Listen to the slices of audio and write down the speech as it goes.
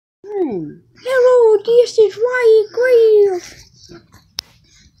again. Hello, this is Ryan Green.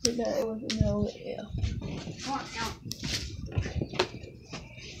 Yeah. Come on, out.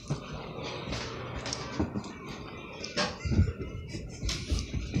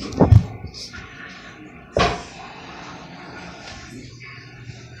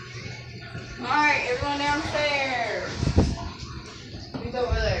 Alright, everyone downstairs. Who's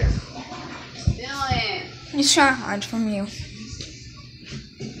over there? Dylan. He's trying to hide from you.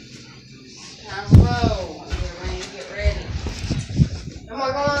 Time to roll. Everybody get ready. Am I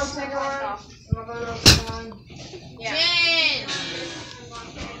going on second one? Am I going on second one? Yeah. Jen!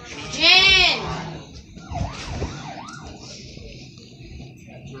 Jen!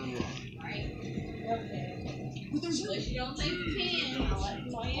 Unless you don't think you can, I'll let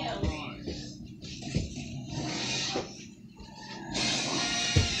somebody else.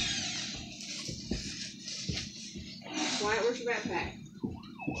 Wyatt, where's your backpack?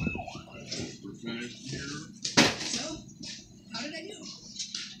 We're finished here. So, how did I do?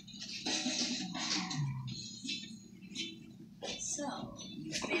 So,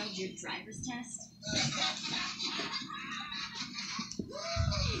 you failed your driver's test?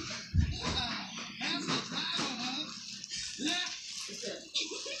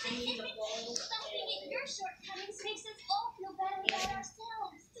 I need a bowl. Stopping at your shortcomings makes us all feel better about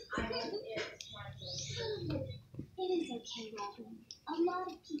ourselves. It is okay, Robin. A lot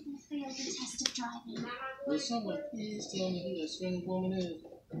of people fail the test of driving. Will someone please tell me who that strange woman is?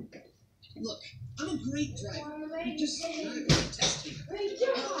 Look, I'm a great driver. You just drive and test me.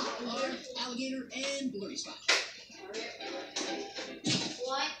 Large, alligator, and blurry spot.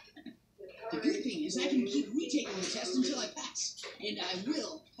 What? The good thing is I can keep retaking the test until I pass. And I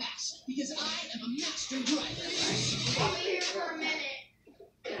will pass, because I am a master driver. I'll be here for a minute.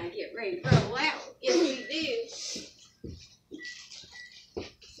 Gotta get ready to roll out. Yes, we do.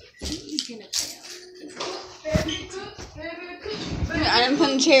 He's gonna fail. I didn't put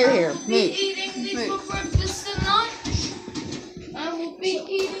a chair here. Be eating these for breakfast tonight. I will be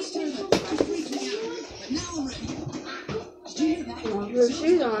eating these for breakfast. But now I'm ready. Did you hear that? Your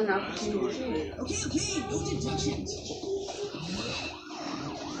shoes on now. Okay, no deductions.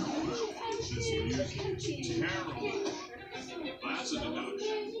 This music is terrible. That's a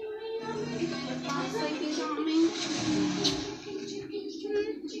deduction. Sleepy's on me.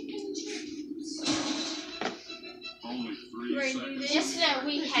 Only 3 seconds. Just so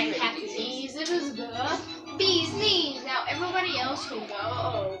we had happy knees, it was the bee's knees. Now everybody else can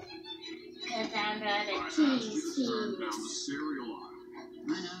go. Cause I'm gonna I tease just turned down you. the cereal aisle.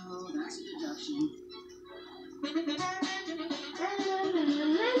 I know, that's a deduction.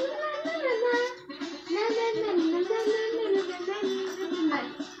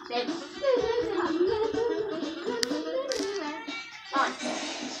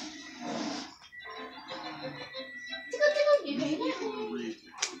 You will get a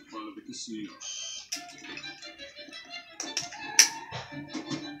retail in front of the casino.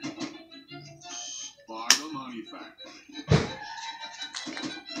 By the Money Factory.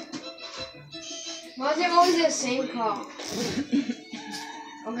 Why is it always the same car?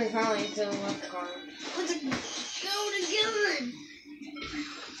 Okay, finally it's the left car. Let's go together.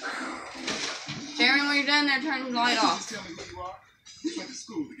 Jeremy, when you're done there, turn the light off. Tell me who you are. We went to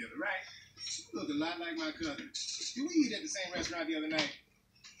school together, right? You look a lot like my cousin. Did we eat at the same restaurant the other night?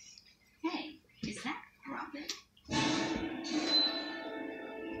 Hey, is that Robin?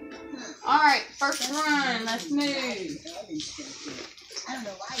 Alright, first run, let's move. I don't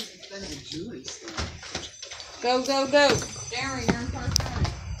know why he's in front of the jewelry store. Go, go, go. Jeremy, you're in first run.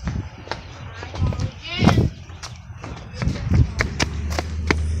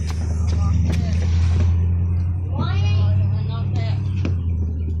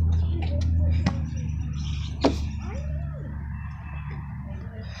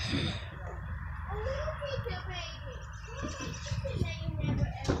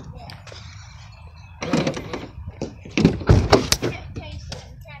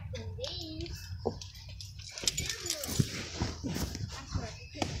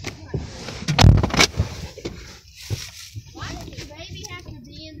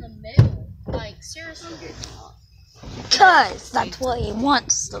 Seriously. Cause that's what he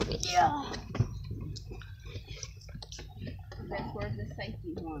wants to be. Yeah. That's where the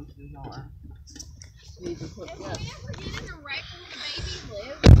safety ones are. Need to put If up. we ever get in a wreck, will the baby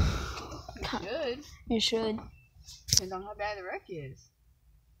live? Good. You should. Depends on how bad the wreck is.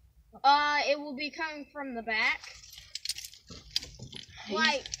 It will be coming from the back.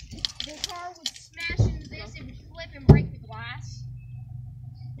 Like, the car would smash into this, it would flip and break the glass.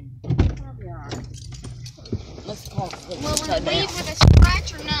 Probably alright. Let's call it. Will we leave with a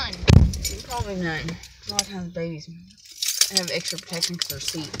scratch or none? Probably none. A lot of times babies have extra protection because they're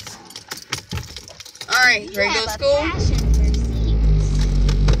seats. Alright, ready to go to school?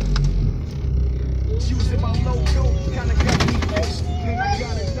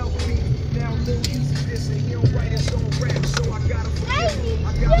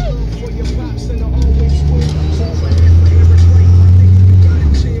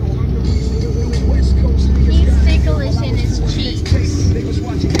 He's ticklish in his cheeks.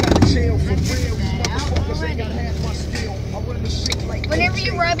 Whenever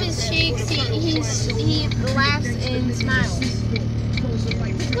you rub his cheeks, he laughs and smiles.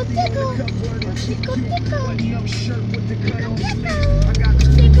 Tickle, tickle. Tickle, tickle. Tickle, tickle.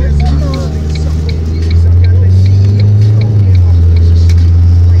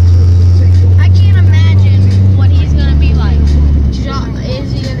 I can't imagine what he's gonna be like.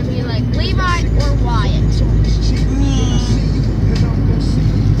 Is he gonna be like Levi or Wyatt?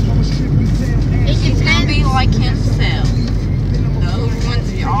 He's gonna be like himself. Those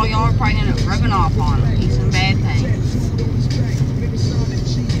ones that all y'all are probably gonna rubbing off on him. He's some bad things.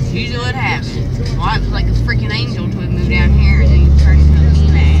 Usually what happens. Wyatt was like a freaking angel until we moved down here, and then he turned into a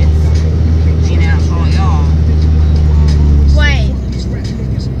mean ass. Mean ass all y'all. Wait,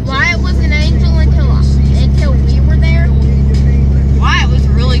 Wyatt was an angel until we were there? Wyatt was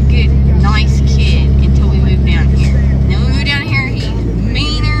a really good, nice kid until we moved down here. Then we moved down here, he's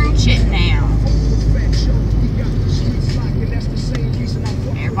meaner and shit now.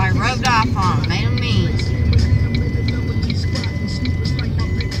 Everybody rubbed off on him, made him mean.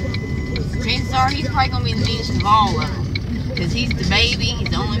 Chances are he's probably gonna be the meanest of all of them. Because he's the baby, he's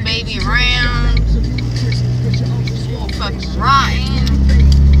the only baby around. Full fucking rotten.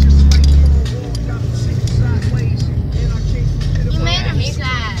 You made him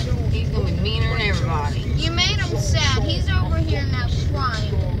sad. He's gonna be meaner than everybody. You made him sad. He's over here now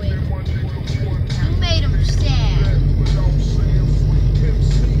crying with. You made him sad.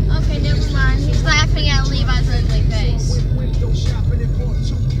 Okay, never mind. He's laughing at Levi's ugly face.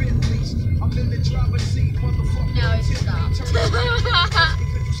 No, he stopped.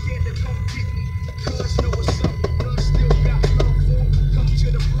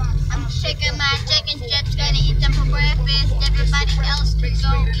 I'm shaking my chicken strips, gonna eat them for breakfast. Everybody else can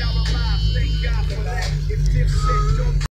go eat.